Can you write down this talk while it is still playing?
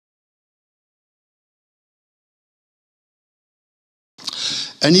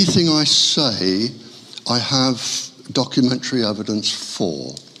Anything I say, I have documentary evidence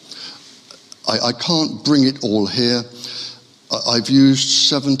for. I can't bring it all here. I've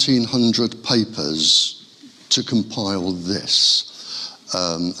used 1,700 papers to compile this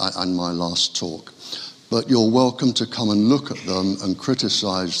and my last talk. But you're welcome to come and look at them and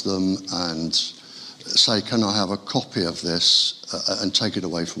criticize them and say, can I have a copy of this, and take it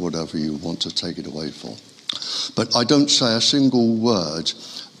away for whatever you want to take it away for. But I don't say a single word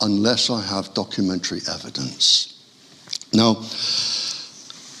unless I have documentary evidence. Now,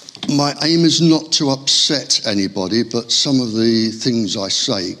 my aim is not to upset anybody, but some of the things I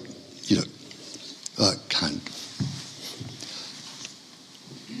say, can.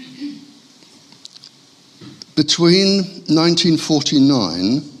 Between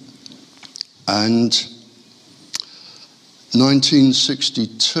 1949 and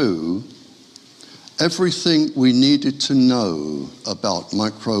 1962, everything we needed to know about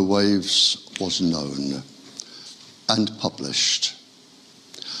microwaves was known and published.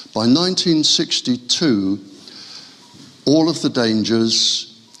 By 1962, all of the dangers,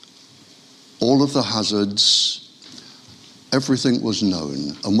 all of the hazards, everything was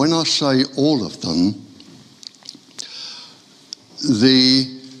known. And when I say all of them,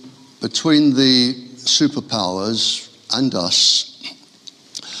 between the superpowers and us,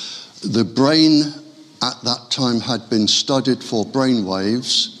 the brain at that time had been studied for brain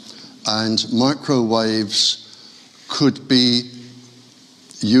waves, and microwaves could be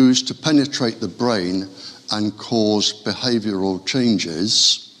used to penetrate the brain and cause behavioral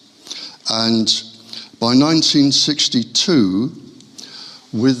changes. And by 1962,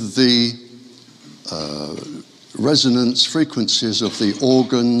 with the resonance frequencies of the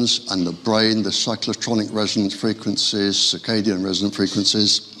organs and the brain, the cyclotronic resonance frequencies, circadian resonance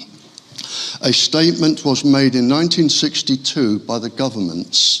frequencies, a statement was made in 1962 by the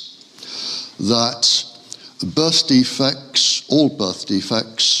governments that birth defects, all birth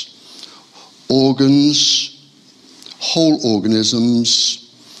defects, organs, whole organisms,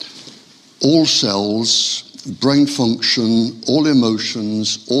 all cells, brain function, all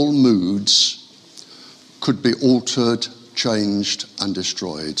emotions, all moods could be altered, changed, and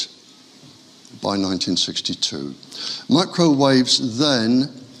destroyed by 1962. Microwaves then,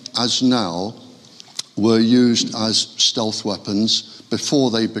 as now, were used as stealth weapons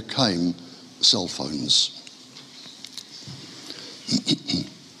before they became cell phones.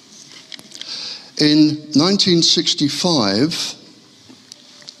 In 1965,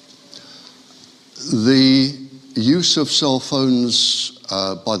 the use of cell phones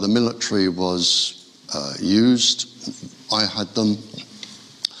by the military was used. I had them.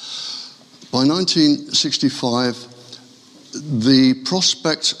 By 1965, the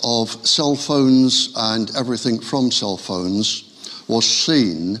prospect of cell phones and everything from cell phones was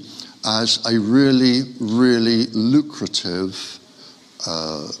seen as a really, really lucrative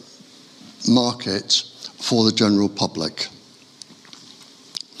market for the general public.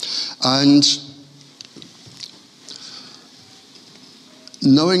 And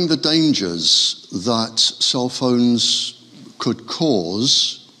knowing the dangers that cell phones could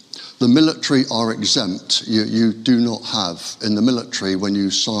cause, the military are exempt. You do not have, in the military, when you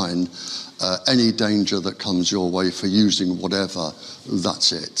sign, any danger that comes your way for using whatever,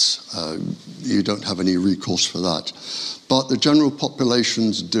 that's it. You don't have any recourse for that. But the general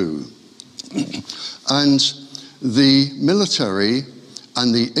populations do. And the military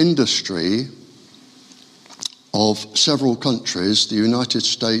and the industry of several countries, the United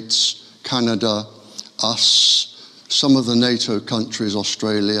States, Canada, us, some of the NATO countries,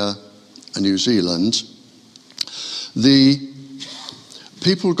 Australia and New Zealand, the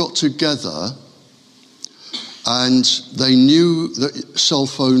people got together and they knew that cell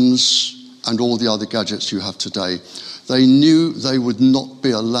phones and all the other gadgets you have today, they knew they would not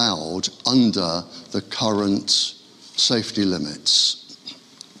be allowed under the current safety limits.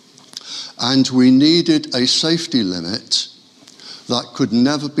 And we needed a safety limit that could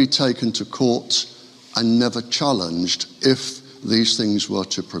never be taken to court and never challenged if these things were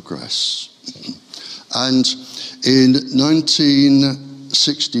to progress. And in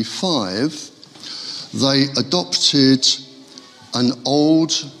 1965, they adopted an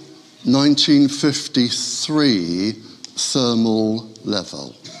old 1953 thermal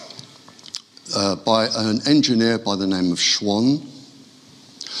level by an engineer by the name of Schwann.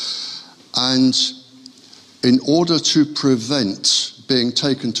 And in order to prevent being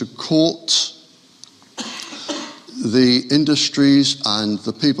taken to court, the industries and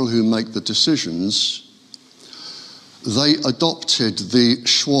the people who make the decisions, they adopted the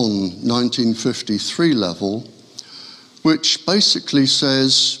Schwann 1953 level, which basically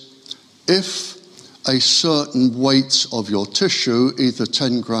says if a certain weight of your tissue, either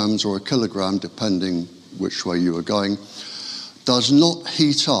 10 grams or a kilogram, depending which way you are going, does not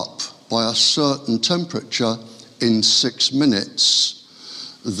heat up by a certain temperature in 6 minutes,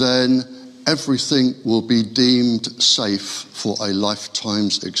 then everything will be deemed safe for a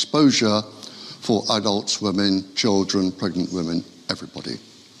lifetime's exposure for adults, women, children, pregnant women, everybody.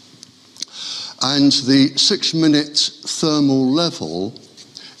 And the 6-minute thermal level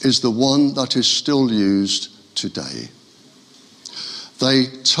is the one that is still used today. They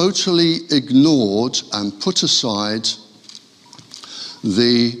totally ignored and put aside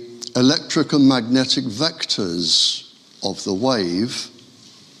the electric and magnetic vectors of the wave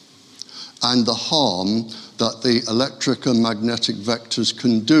and the harm that the electric and magnetic vectors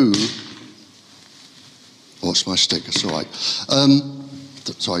can do. Oh, it's my stick, it's all right.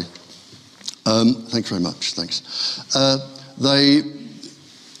 Sorry. Thanks very much, thanks. They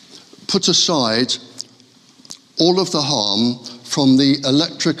put aside all of the harm from the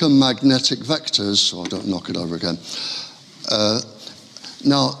electric and magnetic vectors, so I don't knock it over again.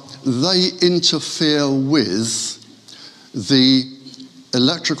 Now, they interfere with the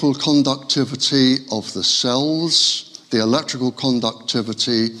electrical conductivity of the cells, the electrical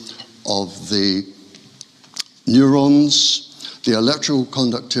conductivity of the neurons, the electrical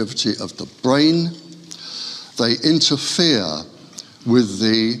conductivity of the brain. They interfere with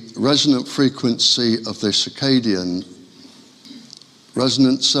the resonant frequency of the circadian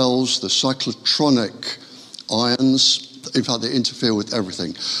resonance cells, the cyclotronic ions. In fact, they interfere with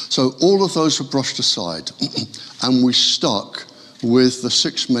everything. So all of those were brushed aside, and we stuck with the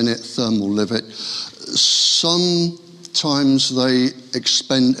 6-minute thermal limit. Sometimes they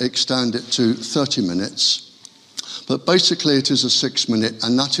extend it to 30 minutes, but basically it is a 6-minute,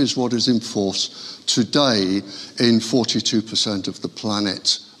 and that is what is in force today in 42% of the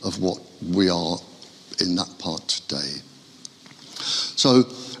planet of what we are in that part today. So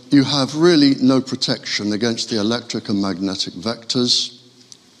you have really no protection against the electric and magnetic vectors.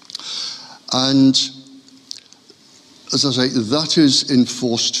 And as I say, that is in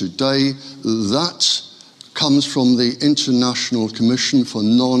force today. That comes from the International Commission for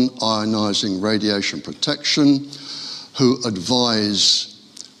Non-Ionizing Radiation Protection, who advise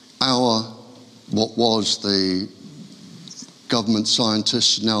what was the government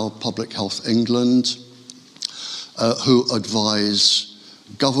scientists, now Public Health England, who advise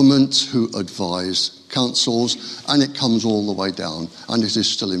government, who advise councils, and it comes all the way down, and it is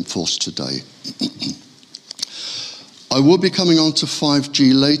still in force today. I will be coming on to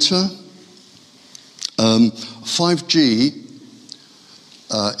 5G later. 5G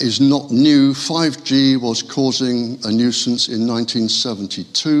is not new. 5G was causing a nuisance in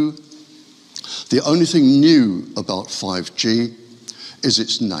 1972. The only thing new about 5G is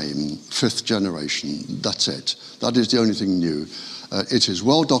its name, 5th generation. That's it. That is the only thing new. It is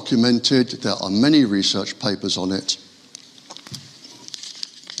well documented. There are many research papers on it.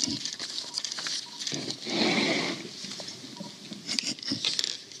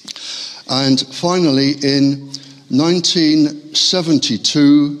 And finally, in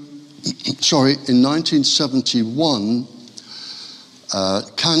 1971,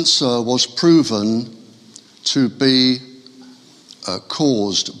 cancer was proven to be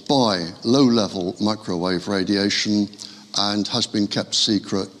caused by low-level microwave radiation and has been kept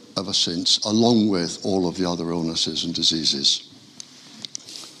secret ever since, along with all of the other illnesses and diseases.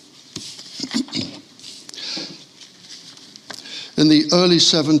 In the early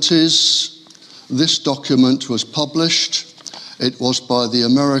 70s, this document was published. It was by the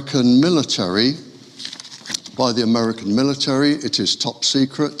American military. It is top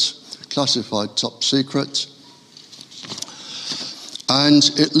secret, classified top secret. And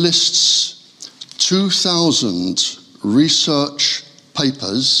it lists 2,000 research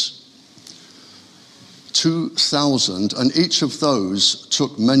papers, 2,000, and each of those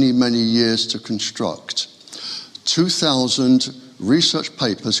took many, many years to construct. 2,000 research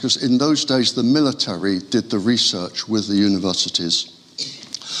papers, because in those days the military did the research with the universities.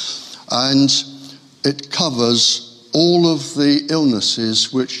 And it covers all of the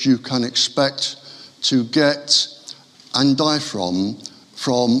illnesses which you can expect to get and die from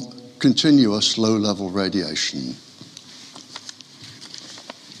continuous low-level radiation.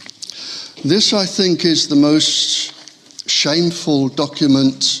 This, I think, is the most shameful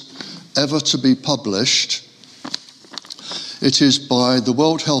document ever to be published. It is by the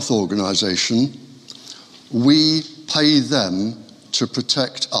World Health Organization. We pay them to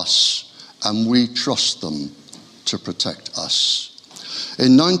protect us, and we trust them to protect us.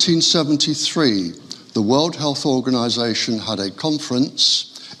 In 1973, the World Health Organization had a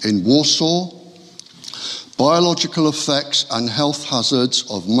conference in Warsaw, Biological Effects and Health Hazards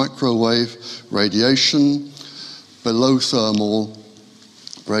of Microwave Radiation, Below Thermal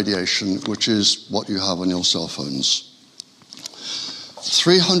Radiation, which is what you have on your cell phones.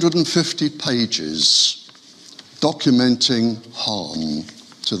 350 pages documenting harm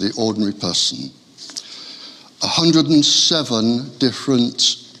to the ordinary person. 107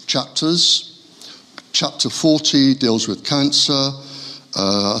 different chapters. Chapter 40 deals with cancer,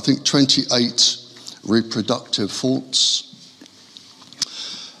 I think 28 reproductive faults.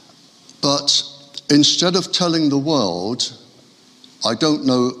 But instead of telling the world, I don't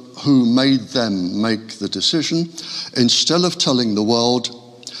know who made them make the decision, instead of telling the world,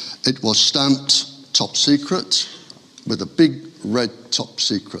 it was stamped top secret with a big red top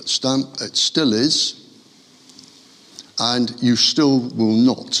secret stamp. It still is. And you still will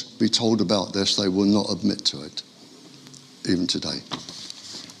not be told about this. They will not admit to it, even today.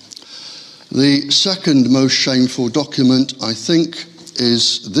 The second most shameful document, I think,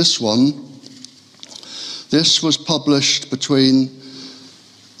 is this one. This was published between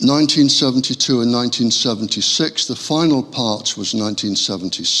 1972 and 1976. The final part was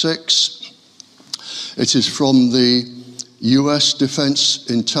 1976. It is from the US Defense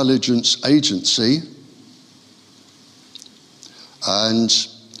Intelligence Agency. And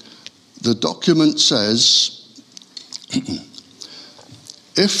the document says,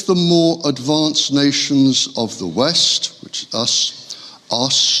 if the more advanced nations of the West, which is us,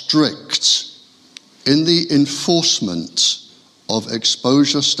 are strict in the enforcement of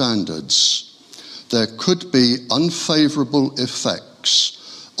exposure standards, there could be unfavorable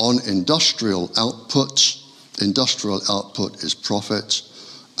effects on industrial output. Industrial output is profit,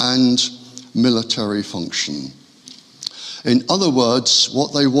 and military function. In other words,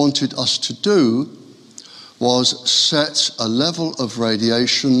 what they wanted us to do was set a level of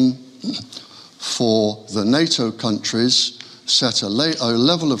radiation for the NATO countries, set a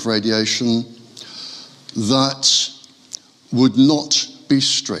level of radiation that would not be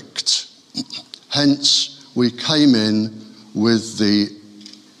strict. Hence, we came in with the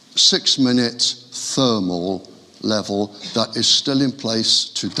 6-minute thermal level that is still in place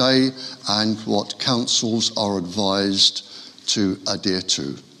today and what councils are advised to adhere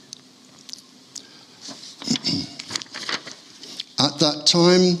to. At that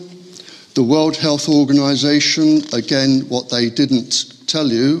time, the World Health Organization, again, what they didn't tell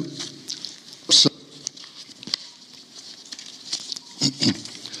you,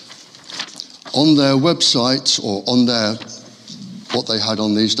 on their website, or on their, what they had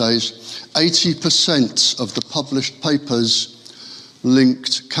on these days, 80% of the published papers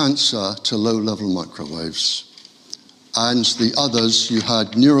linked cancer to low-level microwaves. And the others, you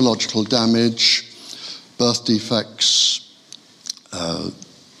had neurological damage, birth defects.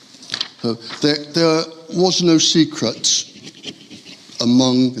 There was no secret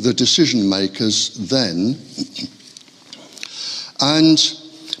among the decision makers then. And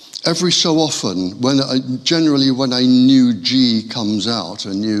every so often, generally when a new G comes out,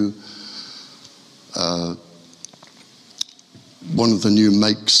 a new one of the new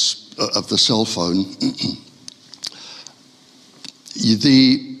makes of the cell phone,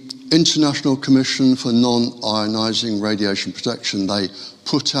 the International Commission for Non-Ionizing Radiation Protection, they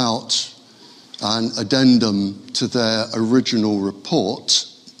put out an addendum to their original report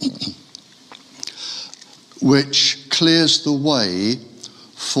which clears the way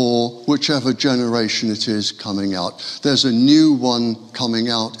for whichever generation it is coming out. There's a new one coming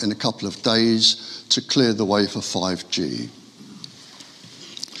out in a couple of days to clear the way for 5G.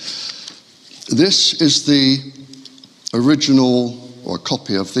 This is the original, or a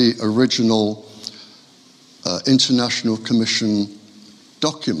copy of the original International Commission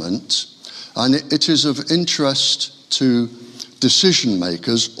document, and it is of interest to decision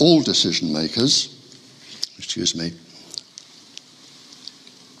makers, all decision makers, excuse me.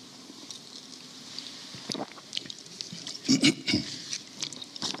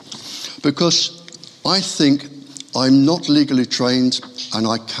 Because I think I'm not legally trained and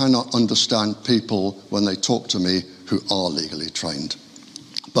I cannot understand people when they talk to me who are legally trained.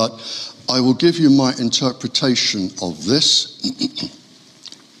 But I will give you my interpretation of this.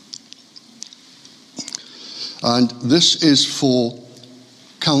 And this is for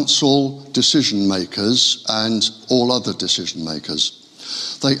council decision makers and all other decision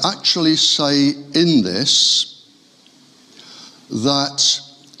makers. They actually say in this that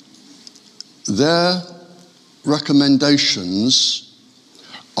their recommendations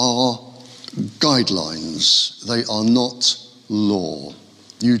are guidelines. They are not law.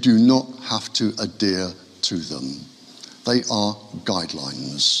 You do not have to adhere to them. They are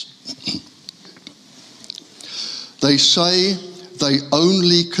guidelines. They say they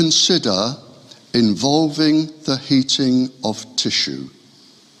only consider involving the heating of tissue.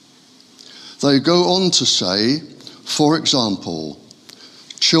 They go on to say, for example,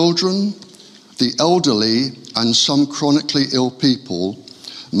 children, the elderly, and some chronically ill people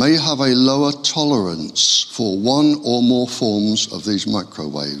may have a lower tolerance for one or more forms of these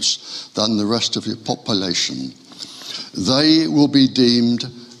microwaves than the rest of your population. They will be deemed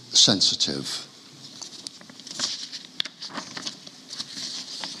sensitive.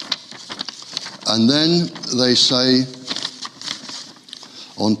 And then they say,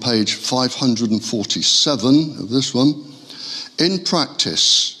 on page 547 of this one, in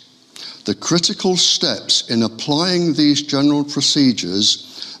practice, the critical steps in applying these general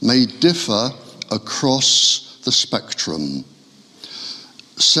procedures may differ across the spectrum.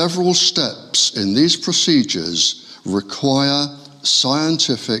 Several steps in these procedures require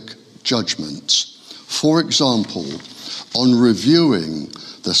scientific judgment. For example, on reviewing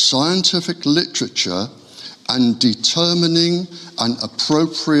the scientific literature and determining an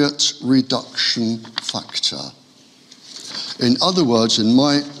appropriate reduction factor. In other words, in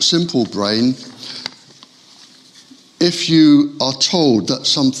my simple brain, if you are told that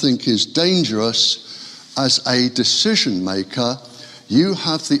something is dangerous, as a decision maker, you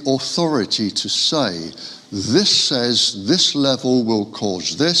have the authority to say, this says this level will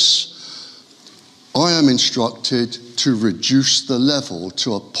cause this. I am instructed to reduce the level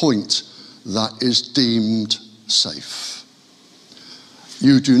to a point that is deemed safe.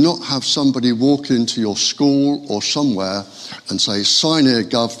 You do not have somebody walk into your school or somewhere and say, sign here,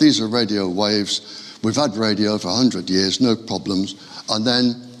 Gov, these are radio waves. We've had radio for 100 years, no problems. And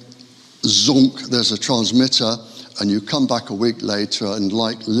then, zonk, there's a transmitter, and you come back a week later, and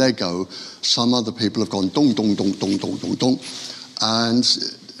like Lego, some other people have gone dong, dong, dong, dong, dong, dong, dong. And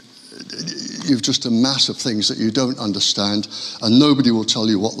you've just a mass of things that you don't understand, and nobody will tell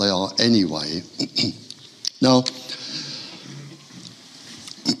you what they are anyway. Now,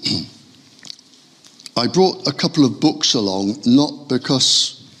 I brought a couple of books along, not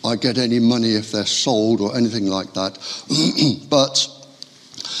because I get any money if they're sold or anything like that, but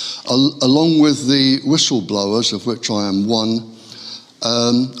along with the whistleblowers, of which I am one,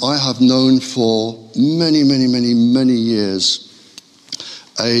 I have known for many, many, many, many years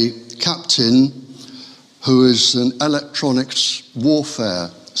a captain who is an electronics warfare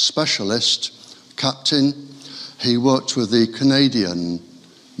specialist captain. He worked with the Canadian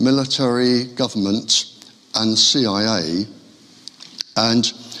military government and CIA,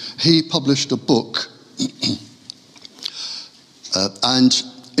 and he published a book. And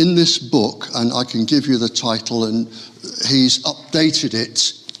in this book, and I can give you the title, and he's updated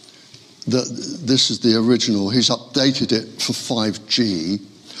it. This is the original. He's updated it for 5G.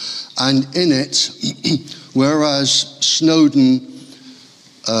 And in it, whereas Snowden,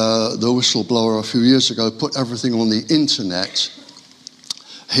 the whistleblower a few years ago, put everything on the internet,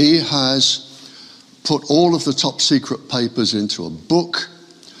 he has put all of the top secret papers into a book,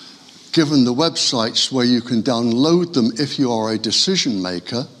 given the websites where you can download them if you are a decision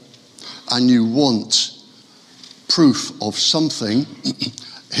maker and you want proof of something.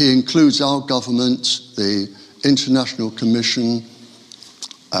 He includes our government, the International Commission,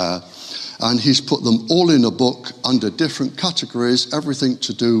 and he's put them all in a book under different categories, everything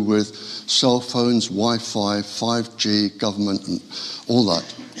to do with cell phones, Wi-Fi, 5G, government, and all that.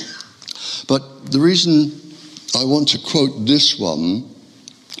 But the reason I want to quote this one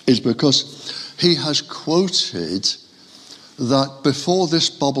is because he has quoted that before this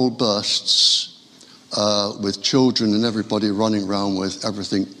bubble bursts, with children and everybody running around with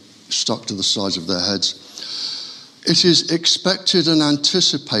everything stuck to the sides of their heads, it is expected and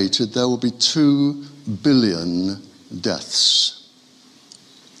anticipated there will be 2 billion deaths.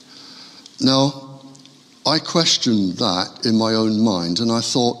 Now, I questioned that in my own mind, and I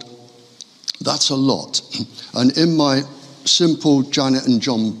thought, that's a lot. And in my simple Janet and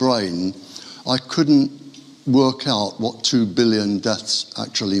John brain, I couldn't work out what 2 billion deaths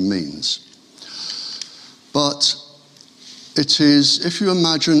actually means. But it is, if you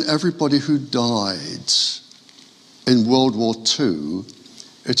imagine everybody who died in World War II,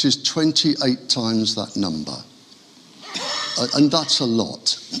 it is 28 times that number. And that's a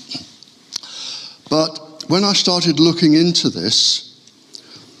lot. But when I started looking into this,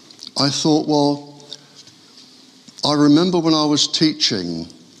 I thought, well, I remember when I was teaching,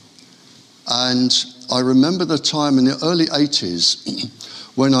 and I remember the time in the early 80s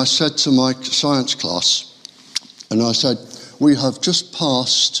when I said to my science class, and I said, we have just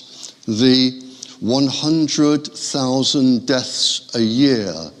passed the 100,000 deaths a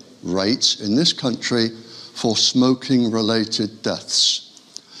year rate in this country for smoking-related deaths.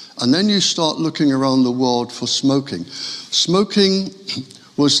 And then you start looking around the world for smoking. Smoking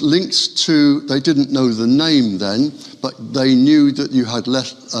was linked to, they didn't know the name then, but they knew that you had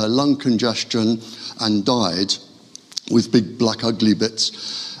lung congestion and died with big black ugly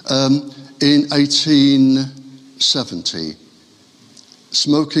bits in 1870.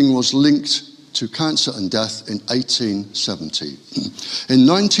 Smoking was linked to cancer and death in 1870. In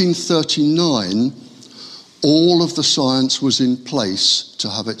 1939, all of the science was in place to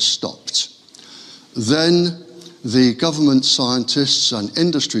have it stopped. Then the government scientists and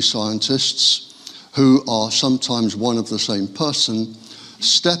industry scientists, who are sometimes one of the same person,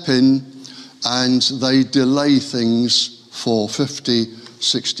 step in and they delay things for 50,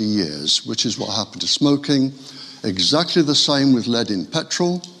 60 years, which is what happened to smoking. Exactly the same with lead in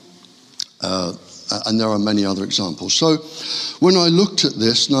petrol, and there are many other examples. So when I looked at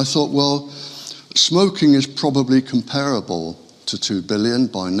this and I thought, well, smoking is probably comparable to 2 billion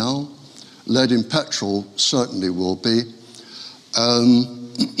by now. Lead in petrol certainly will be.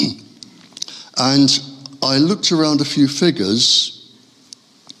 And I looked around a few figures,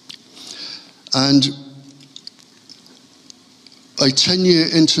 and a 10-year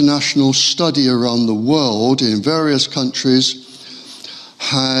international study around the world in various countries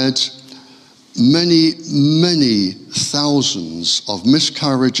had many, many thousands of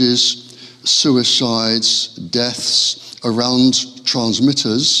miscarriages, suicides, deaths around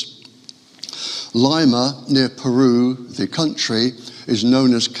transmitters. Lima, near Peru, the country, is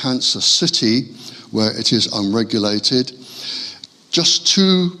known as Cancer City, where it is unregulated. Just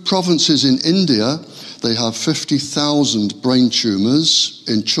 2 provinces in India, they have 50,000 brain tumours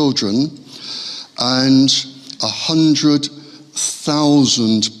in children and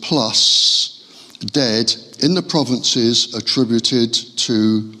 100,000 plus dead in the provinces attributed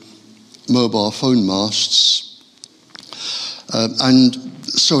to mobile phone masts. And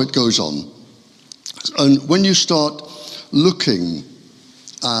so it goes on. And when you start looking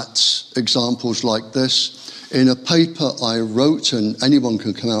at examples like this, in a paper I wrote, and anyone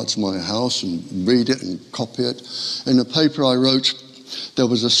can come out to my house and read it and copy it. In a paper I wrote, there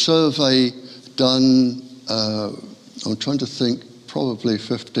was a survey done, I'm trying to think, probably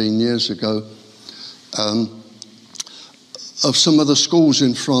 15 years ago, of some of the schools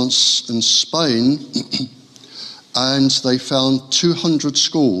in France and Spain, and they found 200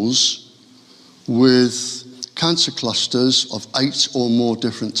 schools with cancer clusters of 8 or more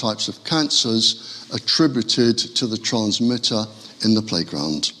different types of cancers attributed to the transmitter in the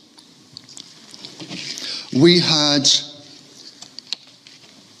playground. We had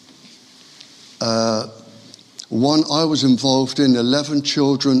one I was involved in, 11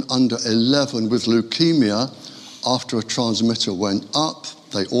 children under 11 with leukemia. After a transmitter went up,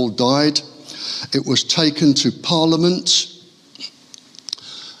 they all died. It was taken to Parliament.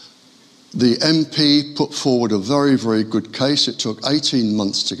 The MP put forward a very, very good case. It took 18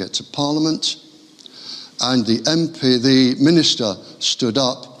 months to get to Parliament. And the minister stood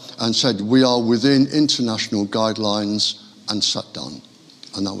up and said, we are within international guidelines, and sat down.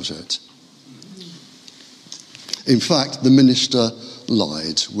 And that was it. In fact, the minister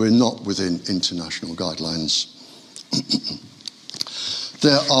lied. We're not within international guidelines.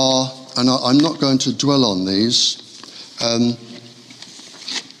 There are, and I'm not going to dwell on these,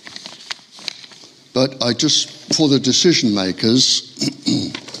 but I just, for the decision makers,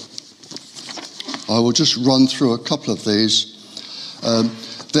 I will just run through a couple of these.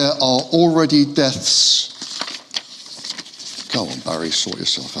 There are already deaths. Go on, Barrie, sort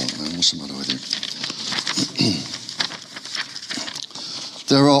yourself out, man. What's the matter with you?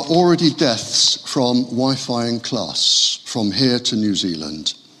 There are already deaths from Wi-Fi in class, from here to New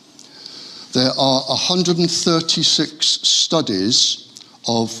Zealand. There are 136 studies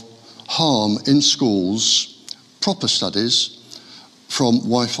of harm in schools, proper studies, from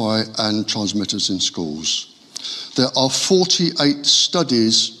Wi-Fi and transmitters in schools. There are 48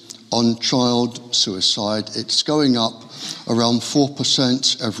 studies on child suicide. It's going up around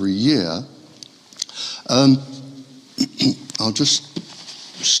 4% every year. I'll just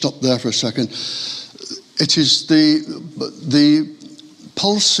stop there for a second. It is the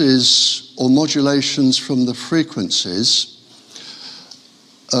pulses or modulations from the frequencies.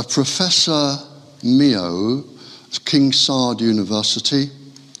 Professor Mio, King Saud University,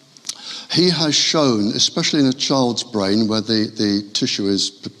 he has shown, especially in a child's brain where the tissue is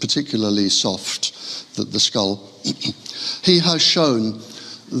particularly soft, the skull, he has shown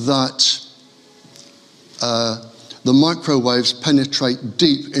that the microwaves penetrate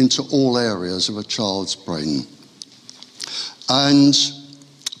deep into all areas of a child's brain. And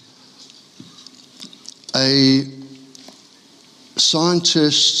a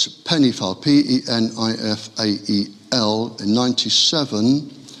scientist, Pennifael, P-E-N-I-F-A-E-L, in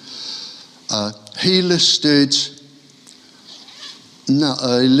 1997, he listed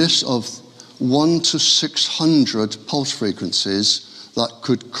a list of 1 to 600 pulse frequencies that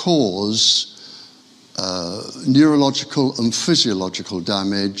could cause neurological and physiological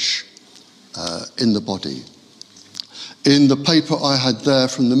damage in the body. In the paper I had there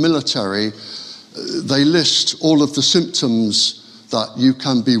from the military, they list all of the symptoms that you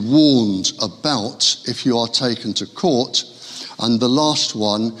can be warned about if you are taken to court, and the last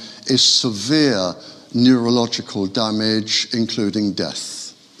one is severe neurological damage, including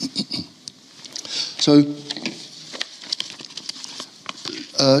death. So,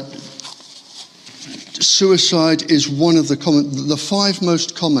 suicide is one of the 5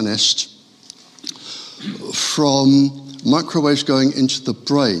 most commonest from microwaves going into the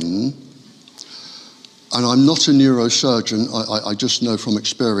brain. And I'm not a neurosurgeon, I just know from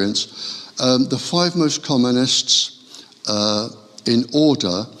experience. The 5 most commonest in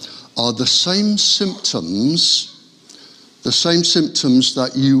order are the same symptoms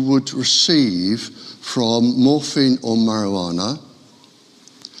that you would receive from morphine or marijuana: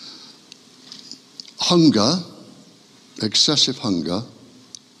 hunger, excessive hunger,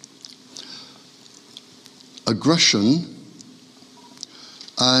 aggression,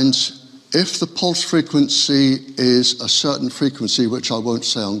 and if the pulse frequency is a certain frequency, which I won't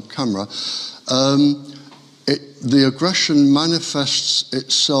say on camera, the aggression manifests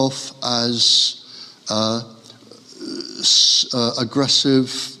itself as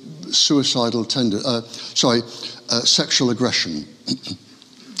aggressive, suicidal sexual aggression.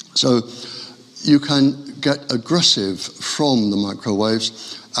 So you can get aggressive from the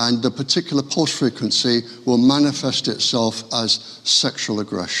microwaves, and the particular pulse frequency will manifest itself as sexual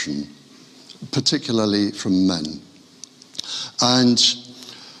aggression, particularly from men. And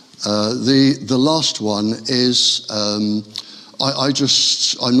the last one is, I'm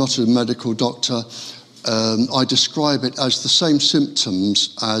not a medical doctor, I describe it as the same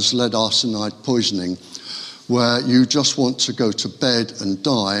symptoms as lead arsenide poisoning, where you just want to go to bed and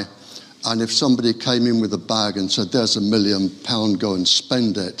die, and if somebody came in with a bag and said, "There's £1 million, go and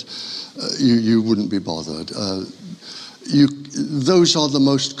spend it," you wouldn't be bothered. Those are the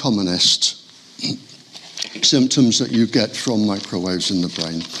most commonest symptoms that you get from microwaves in the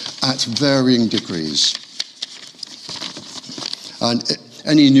brain at varying degrees. And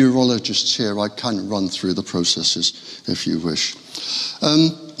any neurologists here, I can run through the processes if you wish.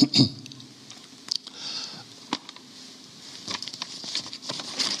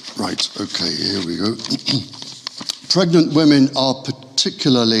 Right, okay, here we go. Pregnant women are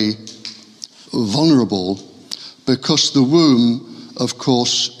particularly vulnerable because the womb, of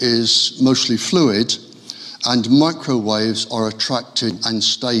course, is mostly fluid, and microwaves are attracted and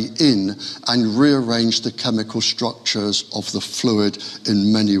stay in and rearrange the chemical structures of the fluid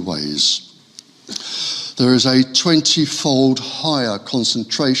in many ways. There is a 20-fold higher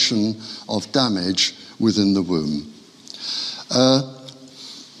concentration of damage within the womb.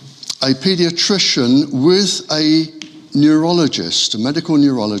 A pediatrician with a neurologist, a medical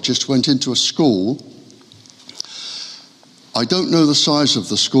neurologist, went into a school. I don't know the size of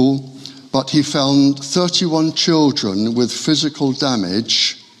the school, but he found 31 children with physical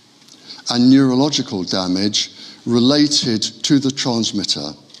damage and neurological damage related to the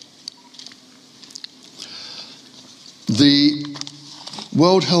transmitter. The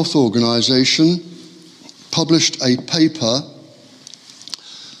World Health Organization published a paper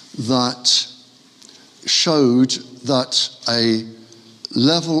that showed that a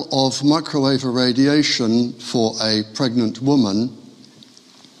level of microwave irradiation for a pregnant woman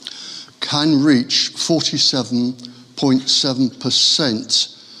can reach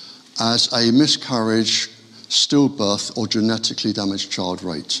 47.7% as a miscarriage, stillbirth, or genetically damaged child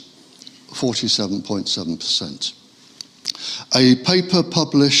rate. 47.7%. A paper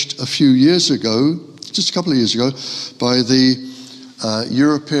published a few years ago, just a couple of years ago, by the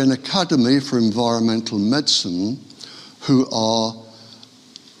European Academy for Environmental Medicine, who are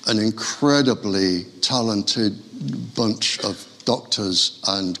an incredibly talented bunch of doctors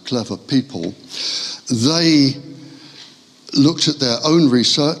and clever people. They looked at their own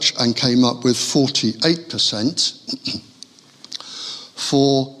research and came up with 48%.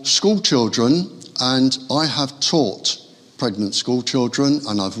 For school children, and I have taught pregnant school children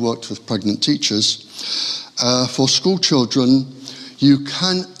and I've worked with pregnant teachers, for school children you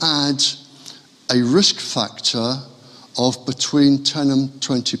can add a risk factor of between 10 and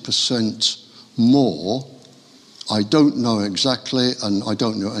 20% more. I don't know exactly, and I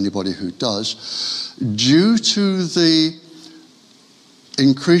don't know anybody who does, due to the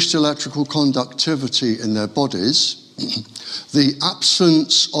increased electrical conductivity in their bodies, the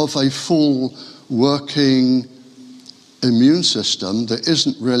absence of a full working immune system that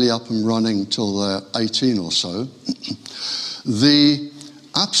isn't really up and running till they're 18 or so, the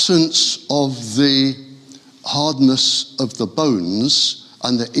absence of the hardness of the bones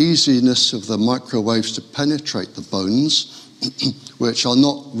and the easiness of the microwaves to penetrate the bones, which are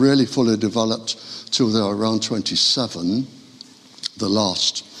not really fully developed till they're around 27, the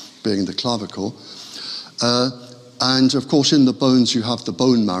last being the clavicle. And of course in the bones you have the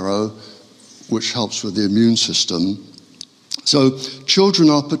bone marrow, which helps with the immune system. So children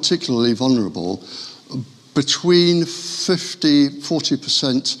are particularly vulnerable, between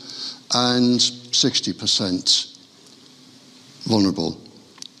 40% and 60% vulnerable.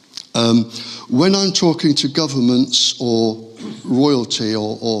 When I'm talking to governments or royalty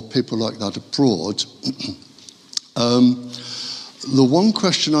or people like that abroad, the one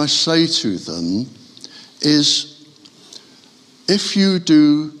question I say to them is, if you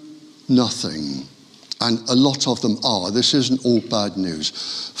do nothing, and a lot of them are, this isn't all bad news,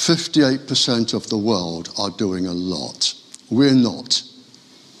 58% of the world are doing a lot. We're not,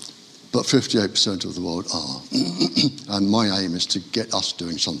 but 58% of the world are. And my aim is to get us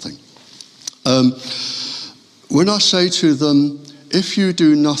doing something. When I say to them, if you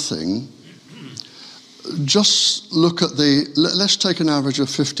do nothing, just look at let's take an average of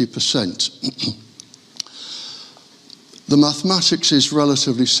 50%. The mathematics is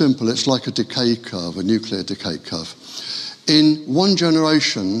relatively simple. It's like a decay curve, a nuclear decay curve. In one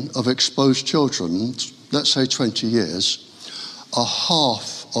generation of exposed children, let's say 20 years, a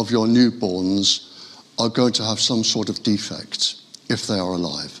half of your newborns are going to have some sort of defect if they are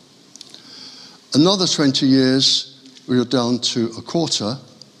alive. Another 20 years, you're down to a quarter.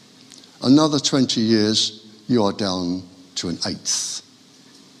 Another 20 years, you are down to an eighth.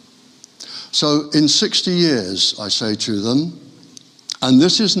 So in 60 years, I say to them, and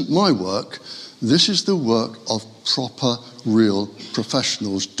this isn't my work, this is the work of proper, real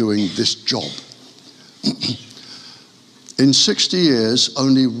professionals doing this job. In 60 years,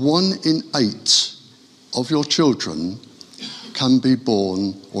 only 1 in 8 of your children can be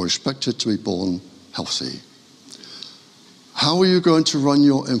born or expected to be born healthy. How are you going to run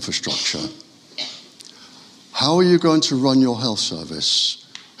your infrastructure? How are you going to run your health service?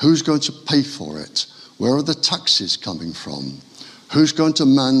 Who's going to pay for it? Where are the taxes coming from? Who's going to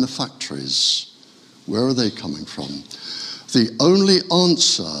man the factories? Where are they coming from? The only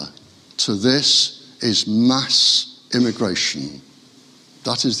answer to this is mass immigration.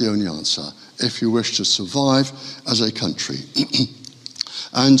 That is the only answer if you wish to survive as a country.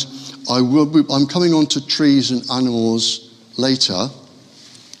 And I'm coming on to trees and animals later.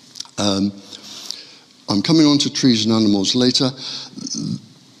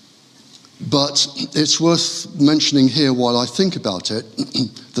 But it's worth mentioning here while I think about it.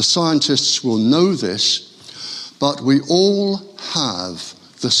 The scientists will know this, but we all have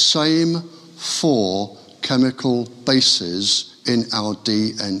the same 4 chemical bases in our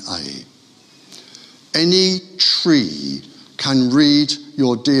DNA. Any tree can read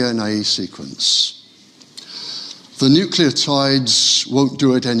your DNA sequence. The nucleotides won't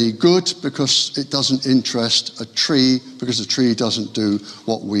do it any good because it doesn't interest a tree, because a tree doesn't do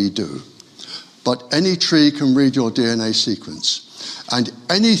what we do. But any tree can read your DNA sequence. And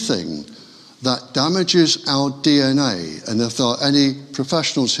anything that damages our DNA, and if there are any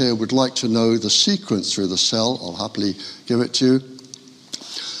professionals here who would like to know the sequence through the cell, I'll happily give it to you.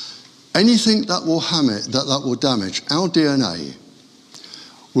 Anything that will damage our DNA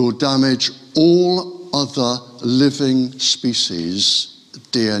will damage all other living species'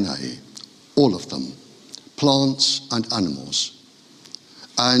 DNA, all of them, plants and animals.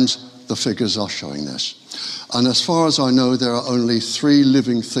 And the figures are showing this. And as far as I know, there are only 3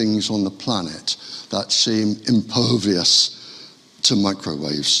 living things on the planet that seem impervious to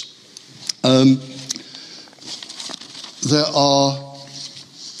microwaves. There are,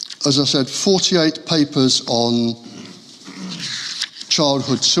 as I said, 48 papers on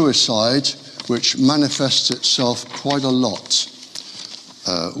childhood suicide, which manifests itself quite a lot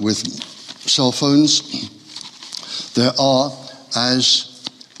with cell phones. There are as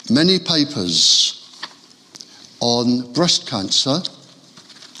many papers on breast cancer,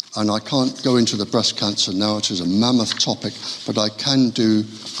 and I can't go into the breast cancer now, it is a mammoth topic, but I can do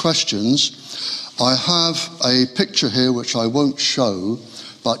questions. I have a picture here which I won't show,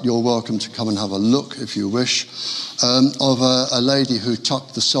 but you're welcome to come and have a look if you wish, of a lady who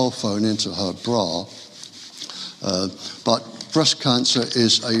tucked the cell phone into her bra. But breast cancer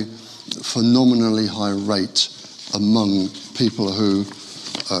is a phenomenally high rate among people who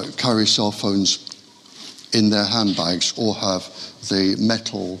carry cell phones in their handbags or have the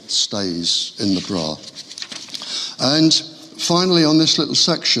metal stays in the bra. And finally, on this little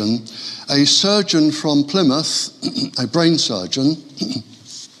section, a surgeon from Plymouth, a brain surgeon,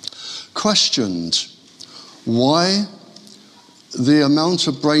 questioned why the amount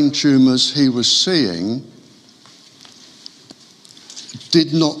of brain tumours he was seeing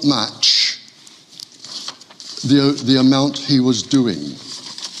did not match the amount he was doing,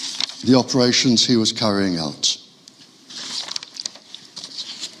 the operations he was carrying out.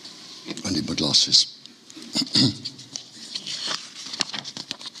 I need my glasses.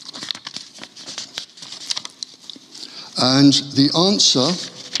 And the answer,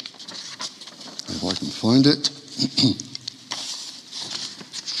 if I can find it,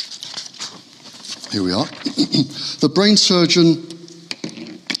 here we are. The brain surgeon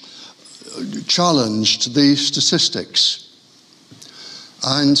challenged the statistics.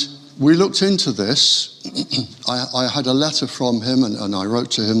 And we looked into this. I had a letter from him and I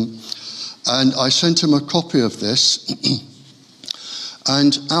wrote to him. And I sent him a copy of this.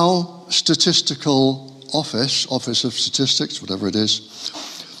 And our statistical office of statistics, whatever it is,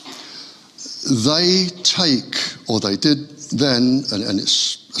 they take, or they did then, and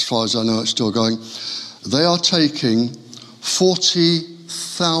it's, as far as I know, it's still going, they are taking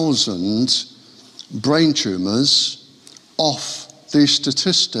 40,000 brain tumours off these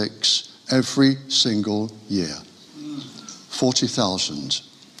statistics every single year. 40,000.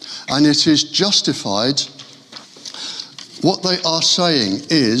 And it is justified. What they are saying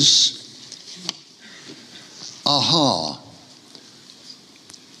is, aha,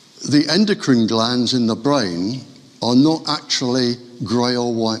 the endocrine glands in the brain are not actually grey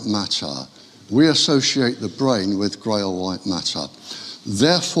or white matter. We associate the brain with grey or white matter.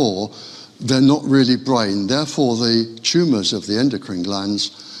 Therefore, they're not really brain. Therefore, the tumours of the endocrine glands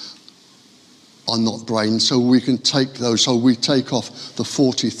are not brain, so we can take those. So we take off the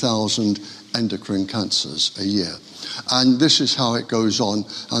 40,000 endocrine cancers a year. And this is how it goes on,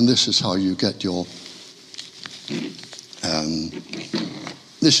 and this is how you get your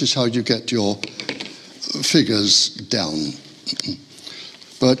figures down.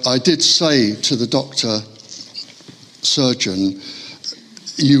 But I did say to the surgeon,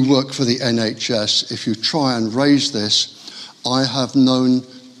 you work for the NHS. If you try and raise this, I have known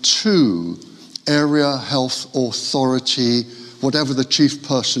 2 area health authority, whatever the chief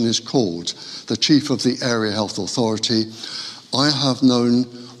person is called, the chief of the area health authority, I have known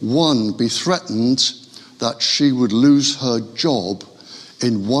one be threatened that she would lose her job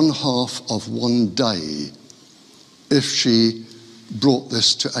in 1/2 of one day if she brought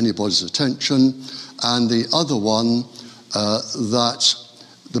this to anybody's attention, and the other one that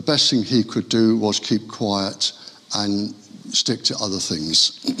the best thing he could do was keep quiet and stick to other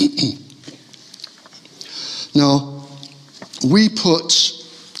things. Now, we put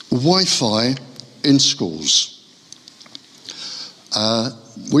Wi-Fi in schools.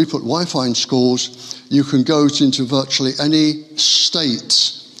 We put Wi-Fi in schools. You can go into virtually any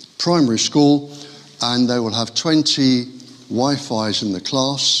state primary school and they will have 20 Wi-Fis in the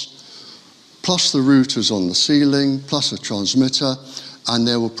class, plus the routers on the ceiling, plus a transmitter, and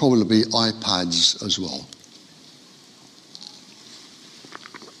there will probably be iPads as well.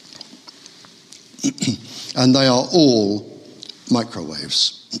 And they are all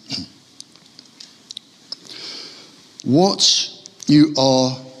microwaves. What you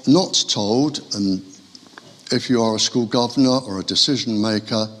are not told, and if you are a school governor or a decision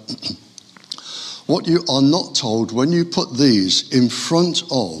maker, what you are not told when you put these in front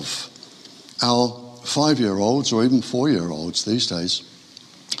of our 5-year-olds or even 4-year-olds these days,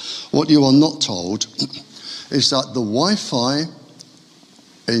 what you are not told is that the Wi-Fi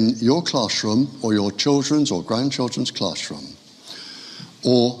in your classroom or your children's or grandchildren's classroom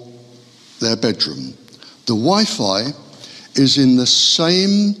or their bedroom, the Wi-Fi is in the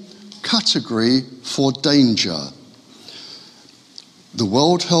same category for danger. The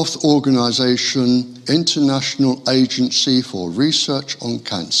World Health Organization, International Agency for Research on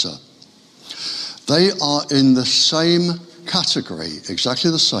Cancer, they are in the same category, exactly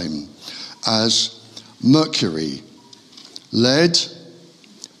the same, as mercury, lead,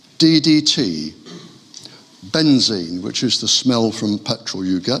 DDT, benzene, which is the smell from petrol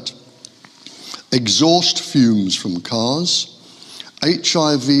you get, exhaust fumes from cars,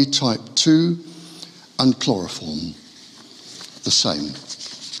 HIV type 2, and chloroform, the same.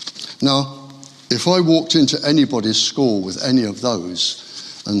 Now, if I walked into anybody's school with any of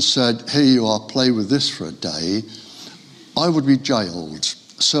those and said, here you are, play with this for a day, I would be jailed,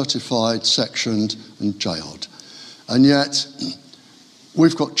 certified, sectioned, and jailed. And yet,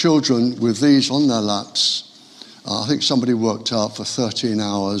 we've got children with these on their laps. I think somebody worked out for 13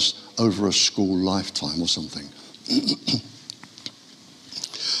 hours over a school lifetime or something.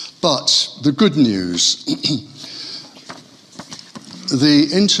 But the good news, the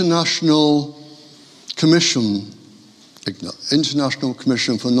International Commission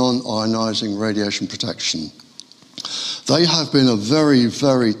for Non-Ionizing Radiation Protection, they have been a very,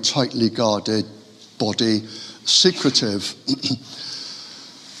 very tightly guarded body, secretive.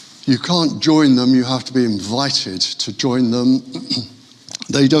 You can't join them, you have to be invited to join them.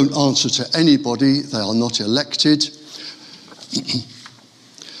 They don't answer to anybody, they are not elected.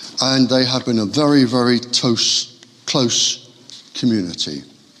 And they have been a very, very close community.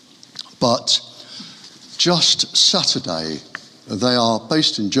 But just Saturday, they are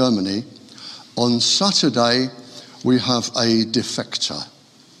based in Germany, on Saturday we have a defector.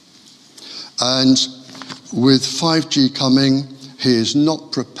 And with 5G coming, he is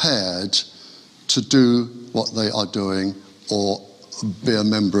not prepared to do what they are doing or be a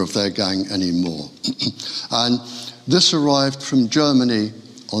member of their gang anymore. And this arrived from Germany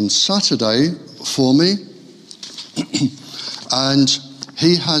on Saturday for me, and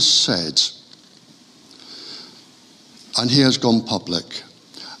he has said, and he has gone public,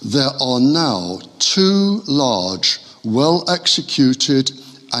 there are now 2 large, well-executed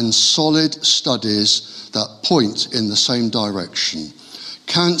and solid studies that point in the same direction.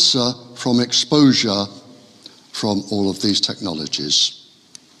 Cancer from exposure from all of these technologies.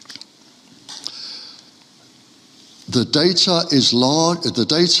 The data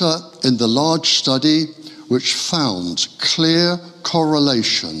in the large study which found clear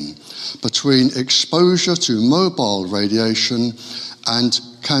correlation between exposure to mobile radiation and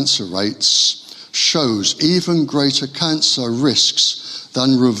cancer rates shows even greater cancer risks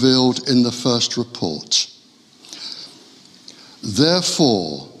than revealed in the first report.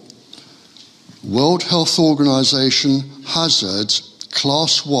 Therefore, World Health Organization hazard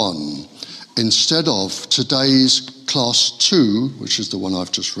Class 1 instead of today's Class 2, which is the one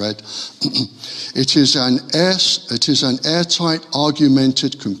I've just read. It is an airtight,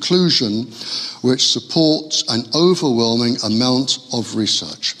 argumented conclusion which supports an overwhelming amount of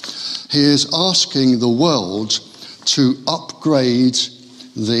research. He is asking the world to upgrade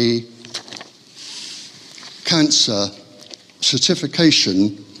the cancer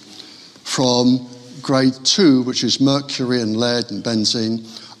certification from grade 2, which is mercury and lead and benzene,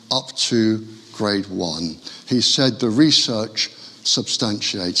 up to grade 1. He said the research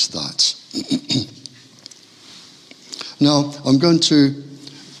substantiates that. Now, I'm going to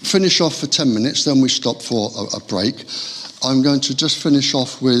finish off for 10 minutes, then we stop for a break. I'm going to just finish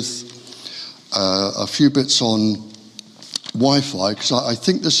off with a few bits on Wi-Fi, because I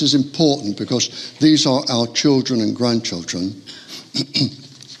think this is important, because these are our children and grandchildren.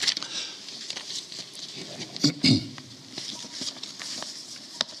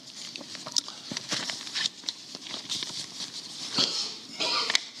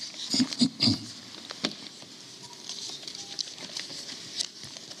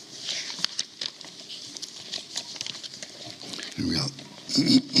 Here we go.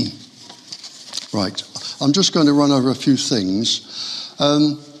 Right, I'm just going to run over a few things. I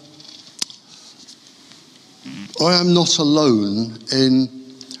am not alone in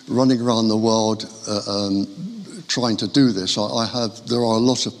running around the world trying to do this. There are a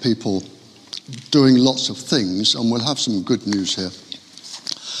lot of people doing lots of things, and we'll have some good news here.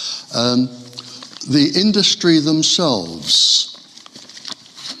 The industry themselves,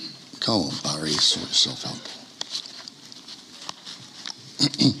 come on Barrie, sort yourself out.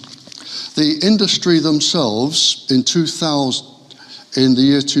 The industry themselves in the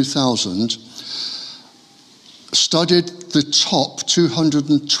year 2000 studied the top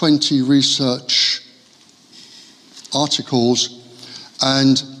 220 research articles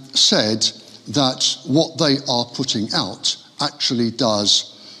and said that what they are putting out actually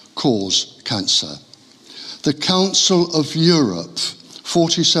does cause cancer. The Council of Europe,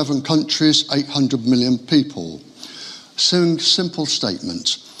 47 countries, 800 million people. Simple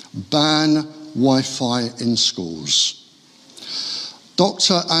statement: ban Wi-Fi in schools.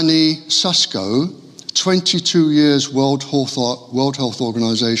 Dr. Annie Sasko, 22 years World Health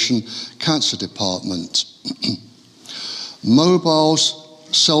Organization Cancer Department. Mobiles,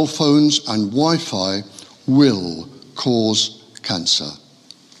 cell phones and Wi-Fi will cause cancer.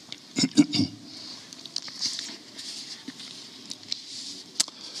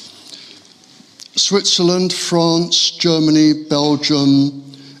 Switzerland, France, Germany, Belgium,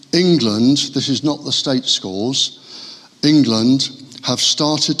 England, this is not the state schools, England have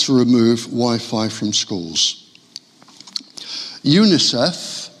started to remove Wi-Fi from schools.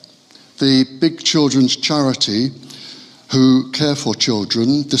 UNICEF, the big children's charity who care for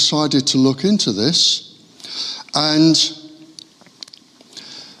children, decided to look into this, and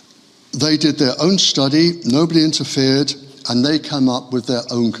they did their own study, nobody interfered, and they came up with their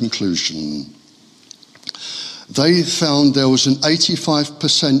own conclusion. They found there was an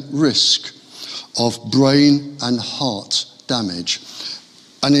 85% risk of brain and heart damage.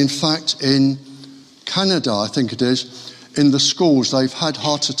 And in fact, in Canada, I think it is, in the schools, they've had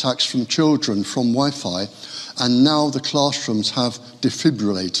heart attacks from children from Wi-Fi, and now the classrooms have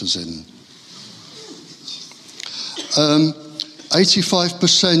defibrillators in.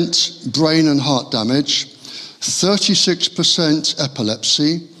 85% brain and heart damage, 36%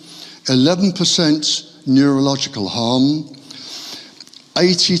 epilepsy, 11% neurological harm,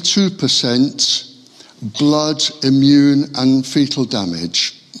 82% blood, immune and fetal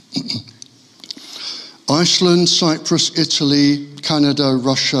damage. Iceland, Cyprus, Italy, Canada,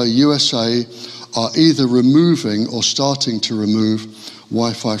 Russia, USA are either removing or starting to remove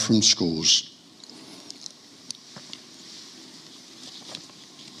Wi-Fi from schools.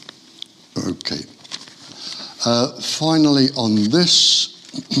 Okay. Finally on this,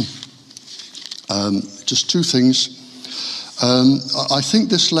 just two things. I think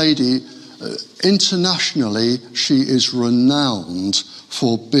this lady, internationally, she is renowned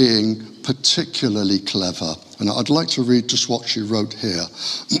for being particularly clever. And I'd like to read just what she wrote here.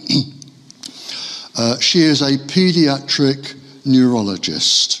 She is a pediatric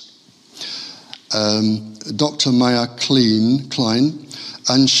neurologist, Dr. Maya Klein,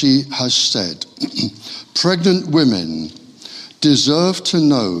 and she has said, pregnant women deserve to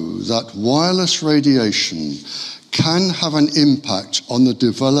know that wireless radiation can have an impact on the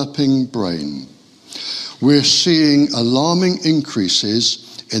developing brain. We're seeing alarming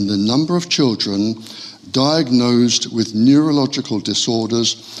increases in the number of children diagnosed with neurological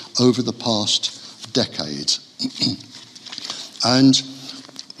disorders over the past decade. And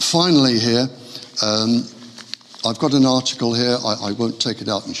finally here, I've got an article here. I won't take it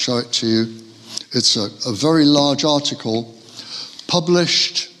out and show it to you. It's a very large article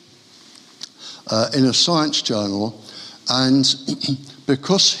published in a science journal, and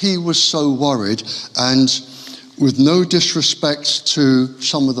because he was so worried, and with no disrespect to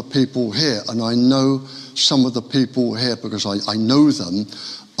some of the people here, and I know some of the people here because I know them,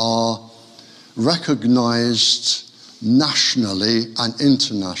 are recognized nationally and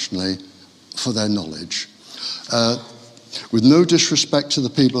internationally for their knowledge. With no disrespect to the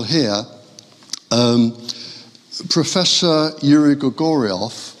people here, Professor Yuri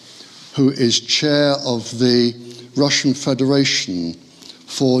Gregoriev, who is chair of the Russian Federation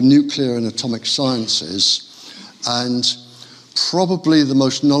for Nuclear and Atomic Sciences, and probably the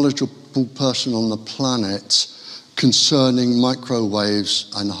most knowledgeable person on the planet concerning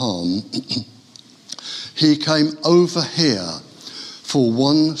microwaves and harm, he came over here for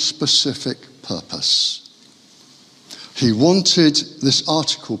one specific purpose. He wanted this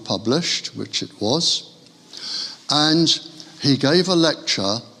article published, which it was, and he gave a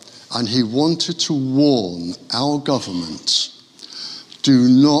lecture, and he wanted to warn our government, do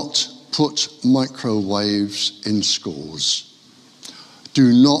not put microwaves in schools.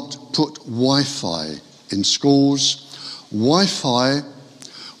 Do not put Wi-Fi in schools. Wi-Fi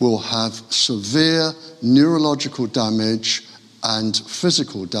will have severe neurological damage and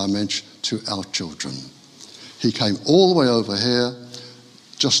physical damage to our children. He came all the way over here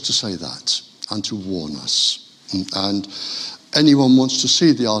just to say that and to warn us. And anyone wants to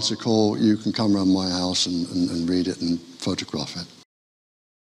see the article, you can come around my house and read it and photograph it.